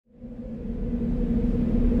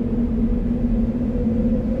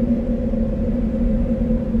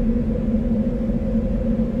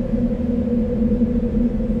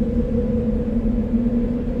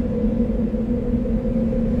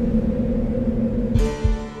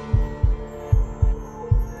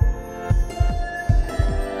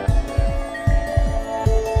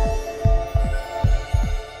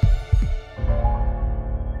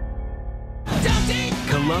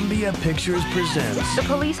Pictures presents... The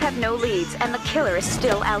police have no leads, and the killer is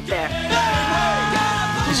still out there.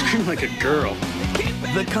 You scream like a girl.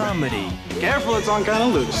 The comedy. Careful, it's on kind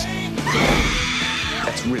of loose.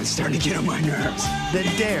 That's really starting to get on my nerves.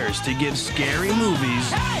 That dares to give scary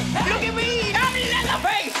movies... Hey, look at me! I'm in the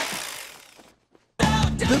face!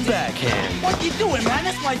 The backhand. What you doing, man?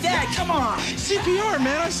 That's my dad. Come on. CPR,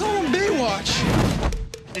 man. I saw him Baywatch.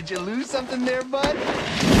 Did you lose something there, bud?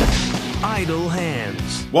 Idle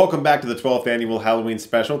hands. Welcome back to the 12th annual Halloween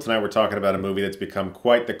special. Tonight we're talking about a movie that's become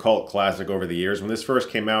quite the cult classic over the years. When this first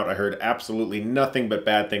came out, I heard absolutely nothing but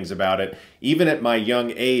bad things about it. Even at my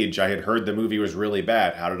young age, I had heard the movie was really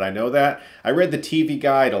bad. How did I know that? I read the TV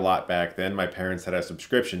Guide a lot back then. My parents had a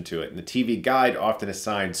subscription to it, and the TV Guide often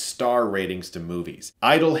assigned star ratings to movies.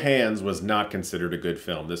 Idle Hands was not considered a good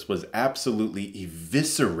film. This was absolutely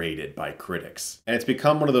eviscerated by critics. And it's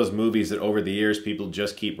become one of those movies that over the years people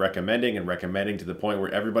just keep recommending and recommending to the point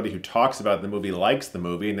where everybody who talks about the movie likes the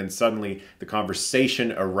movie, and then suddenly the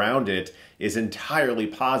conversation around it is entirely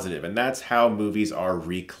positive, and that's how movies are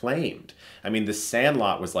reclaimed. I mean, The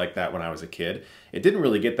Sandlot was like that when I was a kid. It didn't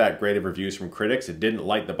really get that great of reviews from critics. It didn't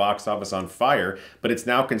light the box office on fire, but it's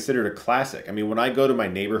now considered a classic. I mean, when I go to my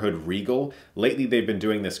neighborhood Regal, lately they've been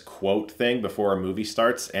doing this quote thing before a movie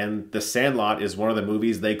starts, and The Sandlot is one of the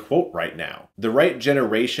movies they quote right now. The right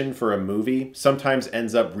generation for a movie sometimes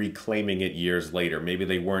ends up reclaiming it years later. Maybe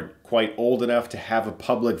they weren't quite old enough to have a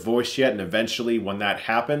public voice yet, and eventually when that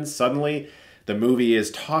happens, suddenly the movie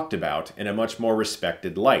is talked about in a much more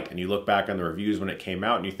respected light. And you look back on the reviews when it came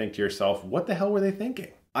out and you think to yourself, what the hell were they thinking?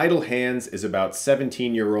 Idle Hands is about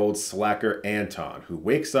 17-year-old slacker Anton, who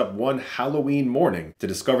wakes up one Halloween morning to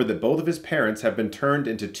discover that both of his parents have been turned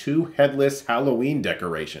into two headless Halloween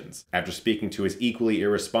decorations. After speaking to his equally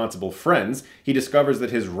irresponsible friends, he discovers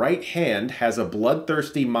that his right hand has a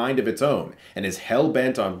bloodthirsty mind of its own and is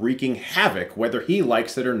hell-bent on wreaking havoc whether he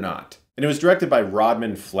likes it or not. And it was directed by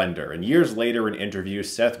Rodman Flender, and years later in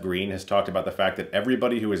interviews, Seth has talked about the fact that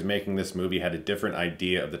everybody who was making this movie had a different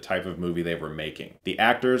idea of the type of movie they were making. The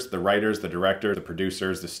actors, the writers, the director, the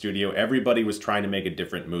producers, the studio, everybody was trying to make a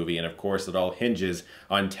different movie, and of course it all hinges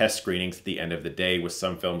on test screenings at the end of the day with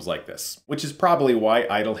some films like this. Which is probably why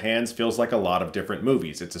Idle Hands feels like a lot of different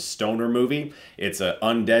movies. It's a stoner movie, it's an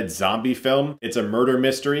undead zombie film, it's a murder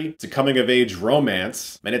mystery, it's a coming-of-age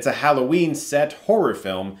romance, and it's a Halloween-set horror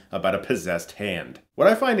film about a possessed hand. What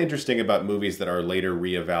I find interesting about movies that are later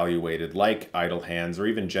reevaluated, like Idle Hands or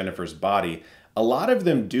even Jennifer's Body, a lot of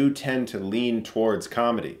them do tend to lean towards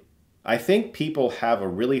comedy. I think people have a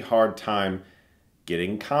really hard time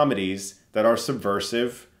getting comedies that are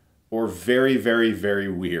subversive or very, very, very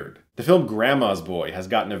weird. The film Grandma's Boy has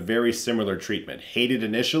gotten a very similar treatment, hated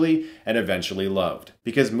initially and eventually loved,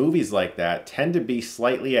 because movies like that tend to be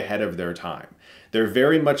slightly ahead of their time. They're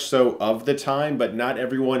very much so of the time, but not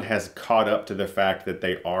everyone has caught up to the fact that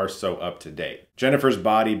they are so up to date. Jennifer's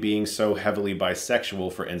Body being so heavily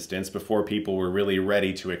bisexual, for instance, before people were really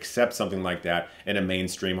ready to accept something like that in a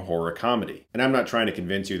mainstream horror comedy. And I'm not trying to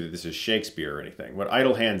convince you that this is Shakespeare or anything. What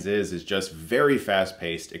Idle Hands is just very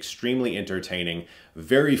fast-paced, extremely entertaining,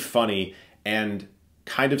 very funny, and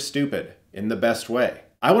kind of stupid in the best way.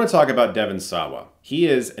 I want to talk about Devon Sawa. He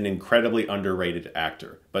is an incredibly underrated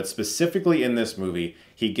actor, but specifically in this movie,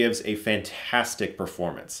 he gives a fantastic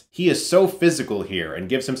performance. He is so physical here and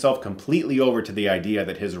gives himself completely over to the idea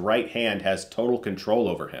that his right hand has total control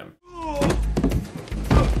over him.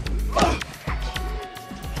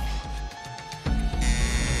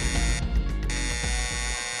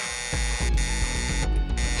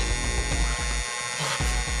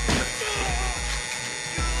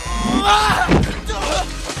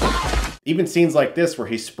 Even scenes like this where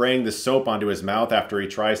he's spraying the soap onto his mouth after he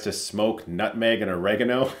tries to smoke nutmeg and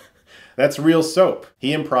oregano, that's real soap.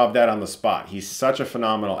 He improv'd that on the spot. He's such a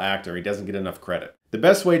phenomenal actor, he doesn't get enough credit. The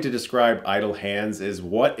best way to describe Idle Hands is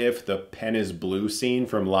what if the pen is blue scene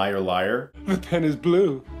from Liar Liar? The pen is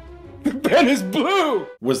blue. The pen is blue!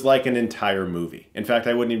 Was like an entire movie. In fact,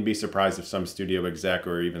 I wouldn't even be surprised if some studio exec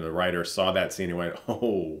or even the writer saw that scene and went,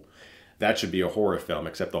 oh, that should be a horror film,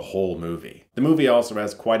 except the whole movie. The movie also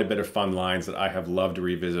has quite a bit of fun lines that I have loved to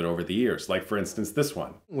revisit over the years, like for instance this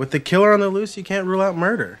one. With the killer on the loose, you can't rule out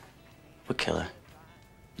murder. What killer?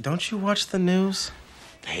 Don't you watch the news?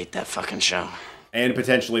 I hate that fucking show. And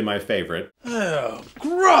potentially my favorite. Oh,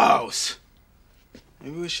 gross!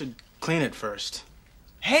 Maybe we should clean it first.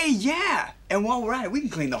 Hey, yeah! And while we're at it, we can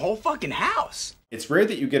clean the whole fucking house. It's rare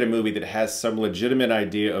that you get a movie that has some legitimate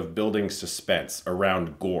idea of building suspense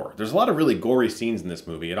around gore. There's a lot of really gory scenes in this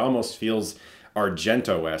movie. It almost feels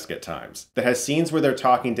Argento-esque at times, that has scenes where they're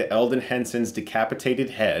talking to Elden Henson's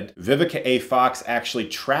decapitated head, Vivica A. Fox actually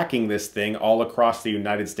tracking this thing all across the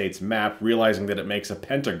United States map, realizing that it makes a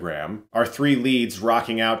pentagram, our three leads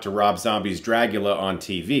rocking out to Rob Zombie's Dracula on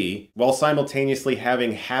TV, while simultaneously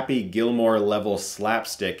having Happy Gilmore-level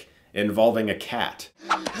slapstick involving a cat.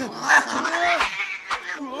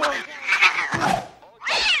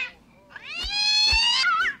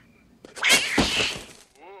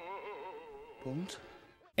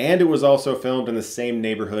 And it was also filmed in the same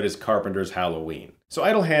neighborhood as Carpenter's Halloween. So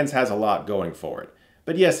Idle Hands has a lot going for it.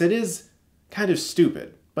 But yes, it is kind of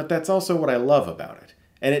stupid, but that's also what I love about it.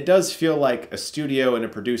 And it does feel like a studio and a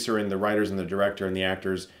producer and the writers and the director and the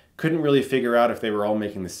actors couldn't really figure out if they were all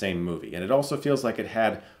making the same movie. And it also feels like it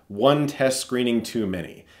had one test screening too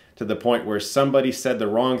many, to the point where somebody said the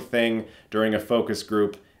wrong thing during a focus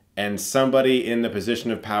group and somebody in the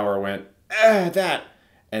position of power went, that.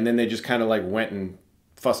 And then they just kind of like went and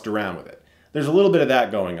fussed around with it. There's a little bit of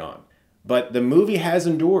that going on. But the movie has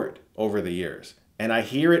endured over the years. And I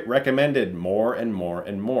hear it recommended more and more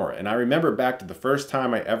and more. And I remember back to the first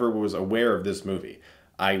time I ever was aware of this movie.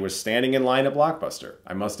 I was standing in line at Blockbuster.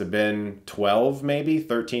 I must have been 12, maybe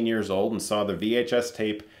 13 years old, and saw the VHS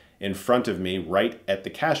tape in front of me right at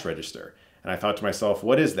the cash register. And I thought to myself,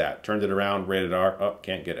 what is that? Turned it around, rated R, oh,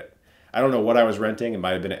 can't get it. I don't know what I was renting. It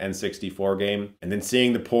might have been an N64 game. And then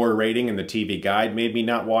seeing the poor rating in the TV guide made me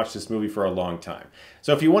not watch this movie for a long time.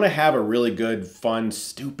 So if you want to have a really good, fun,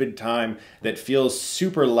 stupid time that feels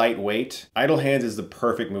super lightweight, Idle Hands is the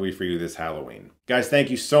perfect movie for you this Halloween. Guys, thank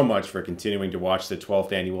you so much for continuing to watch the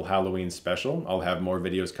 12th annual Halloween special. I'll have more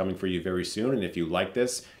videos coming for you very soon. And if you like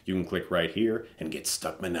this, you can click right here and get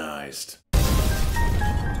Stuckmanized.